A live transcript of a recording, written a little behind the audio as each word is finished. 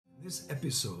this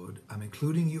episode, I'm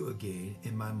including you again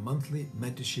in my monthly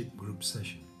mentorship group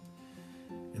session.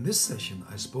 In this session,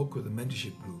 I spoke with a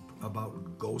mentorship group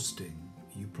about ghosting.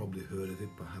 You probably heard of it,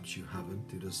 perhaps you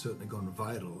haven't. It has certainly gone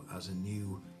viral as a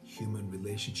new human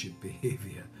relationship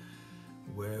behavior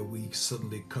where we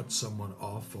suddenly cut someone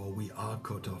off, or we are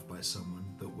cut off by someone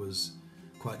that was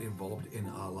quite involved in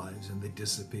our lives and they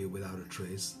disappear without a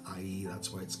trace, i.e.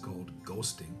 that's why it's called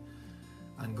ghosting.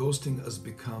 And ghosting has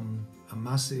become a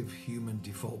massive human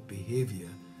default behavior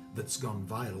that's gone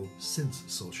viral since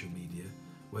social media,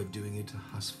 where doing it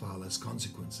has far less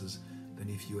consequences than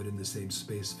if you were in the same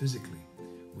space physically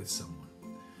with someone.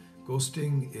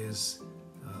 Ghosting is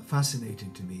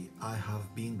fascinating to me. I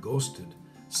have been ghosted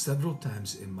several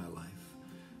times in my life,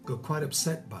 got quite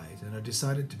upset by it, and I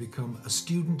decided to become a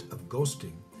student of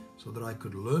ghosting so that I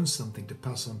could learn something to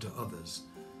pass on to others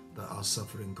that are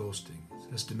suffering ghosting.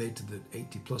 It's estimated that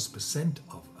 80+%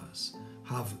 of us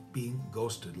have been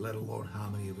ghosted, let alone how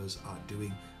many of us are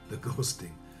doing the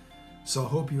ghosting. So I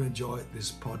hope you enjoy this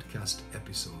podcast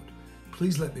episode.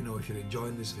 Please let me know if you're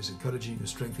enjoying this, if it's encouraging you,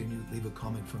 strengthening you. Leave a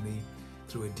comment for me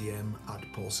through a DM at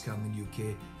Paul Scanlon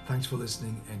UK. Thanks for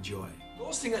listening. Enjoy.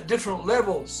 Ghosting at different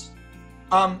levels,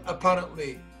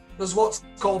 apparently. There's what's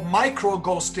called micro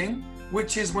ghosting,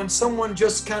 which is when someone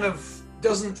just kind of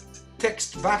doesn't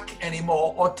text back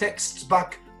anymore, or texts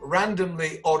back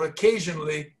randomly or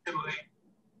occasionally.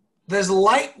 There's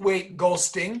lightweight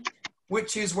ghosting,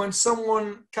 which is when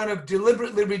someone kind of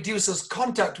deliberately reduces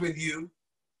contact with you.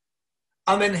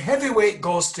 And then heavyweight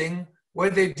ghosting, where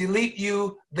they delete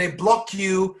you, they block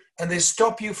you, and they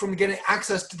stop you from getting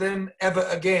access to them ever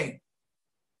again.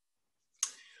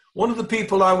 One of the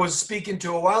people I was speaking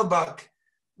to a while back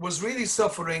was really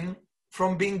suffering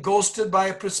from being ghosted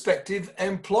by prospective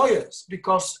employers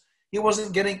because he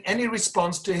wasn't getting any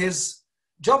response to his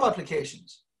job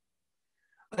applications.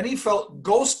 And he felt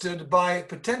ghosted by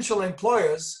potential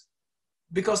employers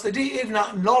because they didn't even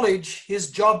acknowledge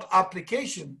his job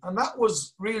application. And that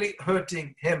was really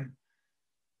hurting him.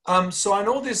 So I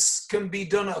know this can be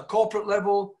done at a corporate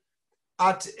level,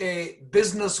 at a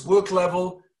business work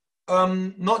level,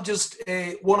 not just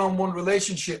a one-on-one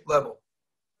relationship level.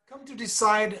 Come to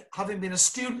decide, having been a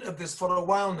student of this for a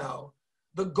while now,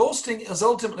 that ghosting is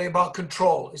ultimately about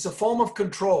control. It's a form of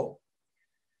control.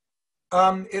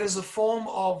 It is a form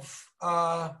of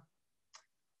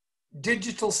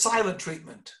digital silent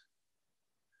treatment.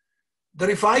 That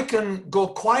if I can go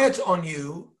quiet on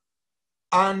you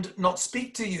and not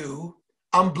speak to you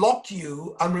and block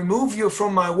you and remove you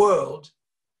from my world,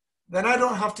 then I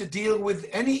don't have to deal with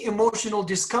any emotional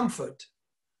discomfort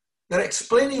that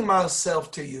explaining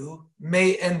myself to you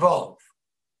may involve.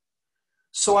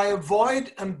 So I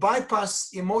avoid and bypass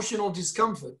emotional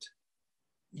discomfort,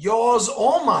 yours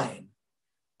or mine,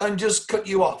 and just cut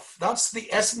you off. That's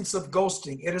the essence of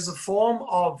ghosting. It is a form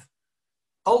of,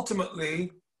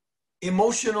 ultimately,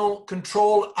 emotional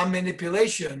control and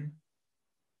manipulation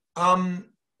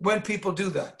when people do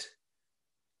that.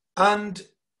 And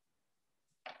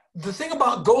the thing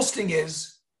about ghosting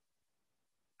is,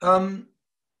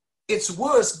 it's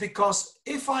worse because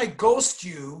if I ghost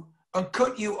you and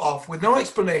cut you off with no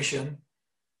explanation,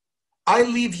 I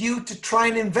leave you to try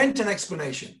and invent an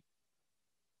explanation.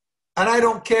 And I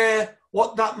don't care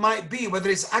what that might be, whether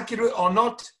it's accurate or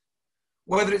not,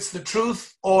 whether it's the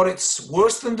truth or it's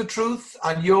worse than the truth,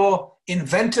 and your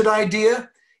invented idea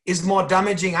is more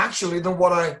damaging actually than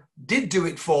what I did do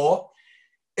it for.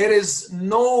 It is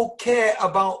no care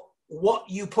about what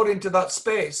you put into that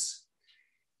space.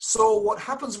 So what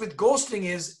happens with ghosting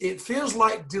is it feels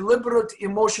like deliberate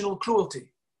emotional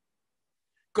cruelty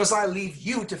because I leave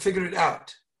you to figure it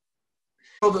out.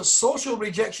 So that social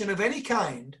rejection of any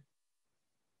kind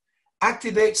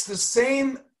activates the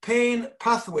same pain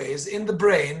pathways in the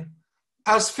brain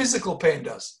as physical pain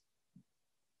does.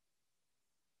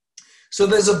 So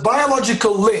there's a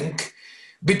biological link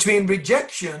between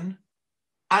rejection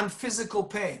and physical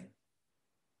pain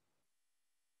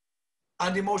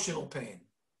and emotional pain.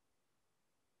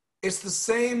 It's the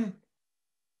same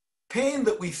pain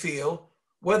that we feel,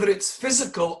 whether it's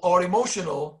physical or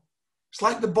emotional. It's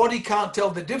like the body can't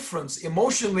tell the difference.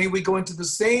 Emotionally, we go into the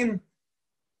same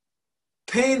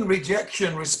pain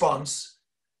rejection response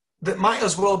that might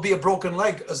as well be a broken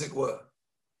leg, as it were.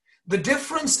 The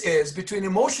difference is between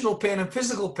emotional pain and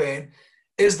physical pain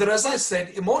is that, as I said,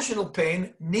 emotional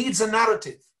pain needs a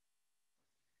narrative.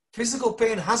 Physical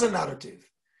pain has a narrative.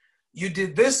 You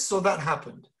did this, so that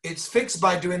happened. It's fixed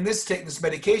by doing this, take this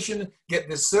medication, get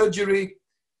this surgery.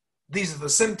 These are the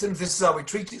symptoms. This is how we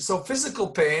treat it. So physical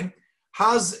pain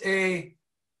has a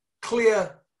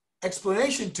clear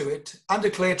explanation to it and a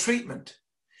clear treatment.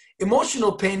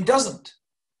 Emotional pain doesn't.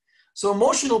 So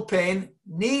emotional pain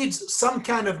needs some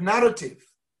kind of narrative.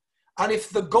 And if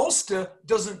the ghoster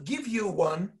doesn't give you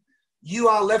one, you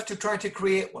are left to try to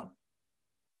create one.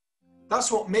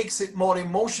 That's what makes it more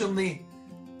emotionally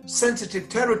sensitive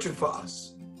territory for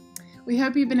us. We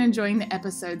hope you've been enjoying the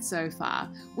episode so far.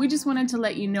 We just wanted to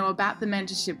let you know about the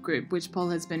mentorship group, which Paul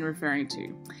has been referring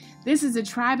to. This is a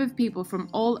tribe of people from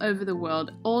all over the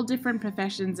world, all different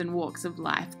professions and walks of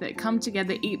life, that come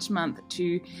together each month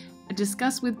to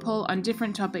discuss with Paul on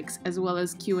different topics, as well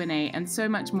as Q&A, and so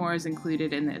much more is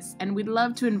included in this. And we'd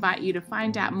love to invite you to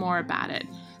find out more about it.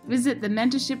 Visit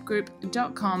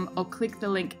thementorshipgroup.com or click the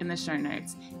link in the show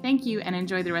notes. Thank you, and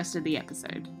enjoy the rest of the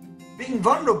episode. Being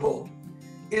vulnerable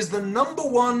is the number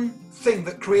one thing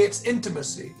that creates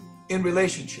intimacy in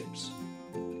relationships.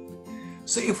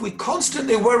 So if we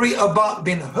constantly worry about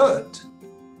being hurt,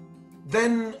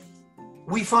 then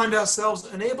we find ourselves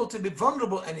unable to be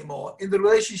vulnerable anymore in the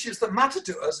relationships that matter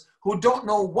to us, who don't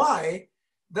know why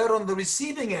they're on the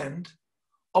receiving end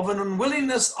of an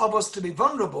unwillingness of us to be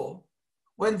vulnerable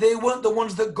when they weren't the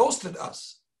ones that ghosted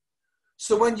us.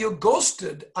 So when you're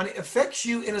ghosted and it affects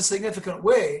you in a significant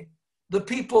way, the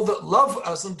people that love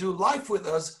us and do life with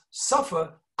us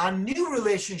suffer, and new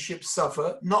relationships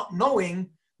suffer, not knowing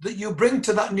that you bring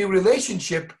to that new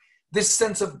relationship this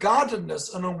sense of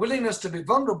guardedness and unwillingness to be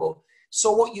vulnerable.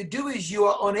 So what you do is you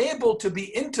are unable to be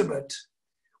intimate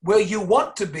where you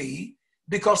want to be,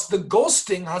 because the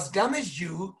ghosting has damaged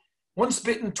you, once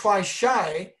bitten, twice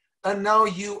shy, and now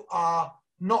you are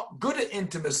not good at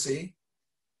intimacy.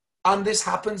 And this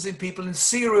happens in people in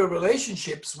serial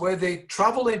relationships, where they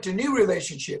travel into new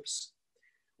relationships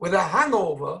with a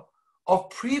hangover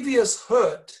of previous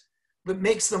hurt that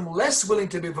makes them less willing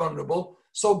to be vulnerable.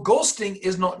 So ghosting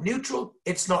is not neutral.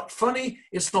 It's not funny.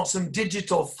 It's not some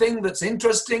digital thing that's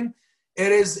interesting.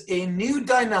 It is a new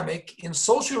dynamic in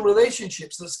social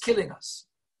relationships that's killing us.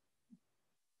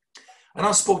 And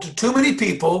I spoke to too many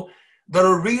people that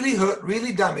are really hurt,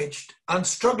 really damaged, and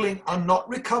struggling and not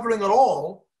recovering at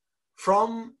all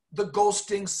from the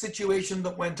ghosting situation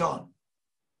that went on.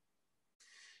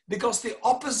 Because the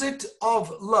opposite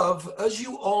of love, as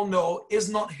you all know, is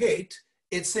not hate,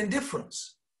 it's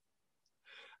indifference.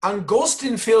 And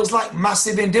ghosting feels like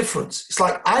massive indifference. It's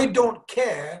like, I don't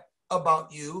care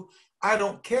about you. I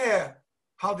don't care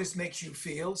how this makes you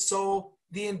feel. So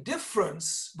the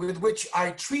indifference with which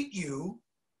I treat you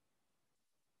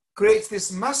creates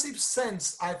this massive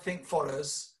sense, I think, for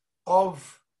us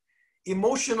of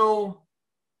emotional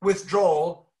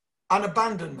withdrawal and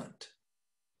abandonment.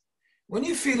 When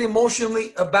you feel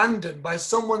emotionally abandoned by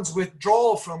someone's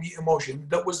withdrawal from your emotion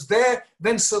that was there,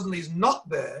 then suddenly is not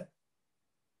there,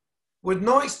 with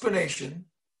no explanation,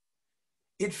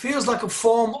 it feels like a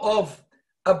form of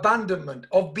abandonment,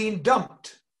 of being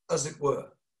dumped, as it were.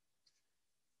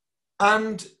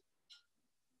 And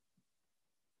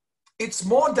it's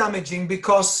more damaging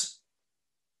because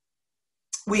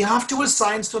we have to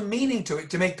assign some meaning to it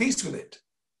to make peace with it.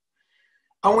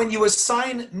 And when you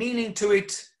assign meaning to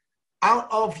it out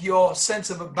of your sense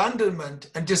of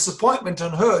abandonment and disappointment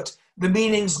and hurt, the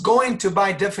meaning's going to,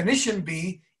 by definition,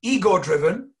 be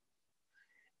ego-driven.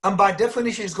 And by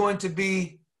definition, is going to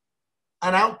be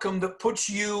an outcome that puts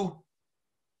you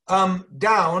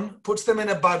down, puts them in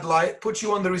a bad light, puts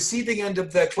you on the receiving end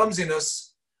of their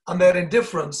clumsiness and their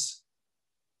indifference.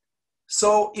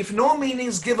 So if no meaning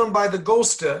is given by the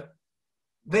ghoster,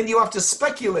 then you have to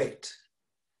speculate.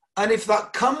 And if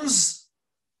that comes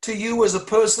to you as a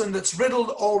person that's riddled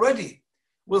already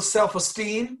with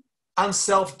self-esteem and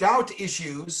self-doubt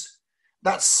issues,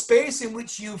 that space in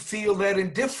which you feel their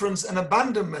indifference and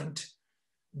abandonment,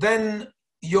 then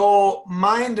your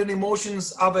mind and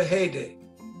emotions have a heyday.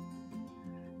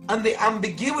 And the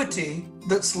ambiguity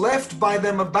that's left by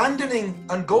them abandoning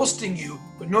and ghosting you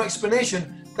with no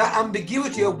explanation, that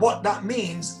ambiguity of what that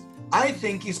means, I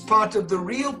think is part of the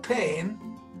real pain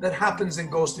that happens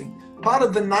in ghosting. Part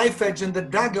of the knife edge and the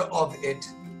dagger of it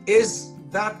is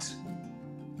that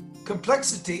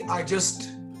complexity I just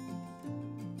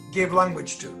gave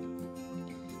language to.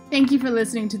 Thank you for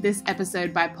listening to this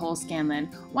episode by Paul Scanlon.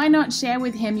 Why not share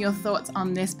with him your thoughts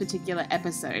on this particular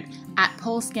episode at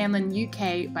Paul Scanlon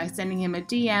UK by sending him a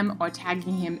DM or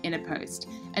tagging him in a post.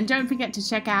 And don't forget to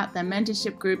check out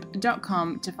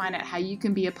thementorshipgroup.com to find out how you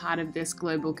can be a part of this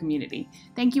global community.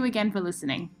 Thank you again for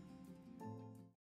listening.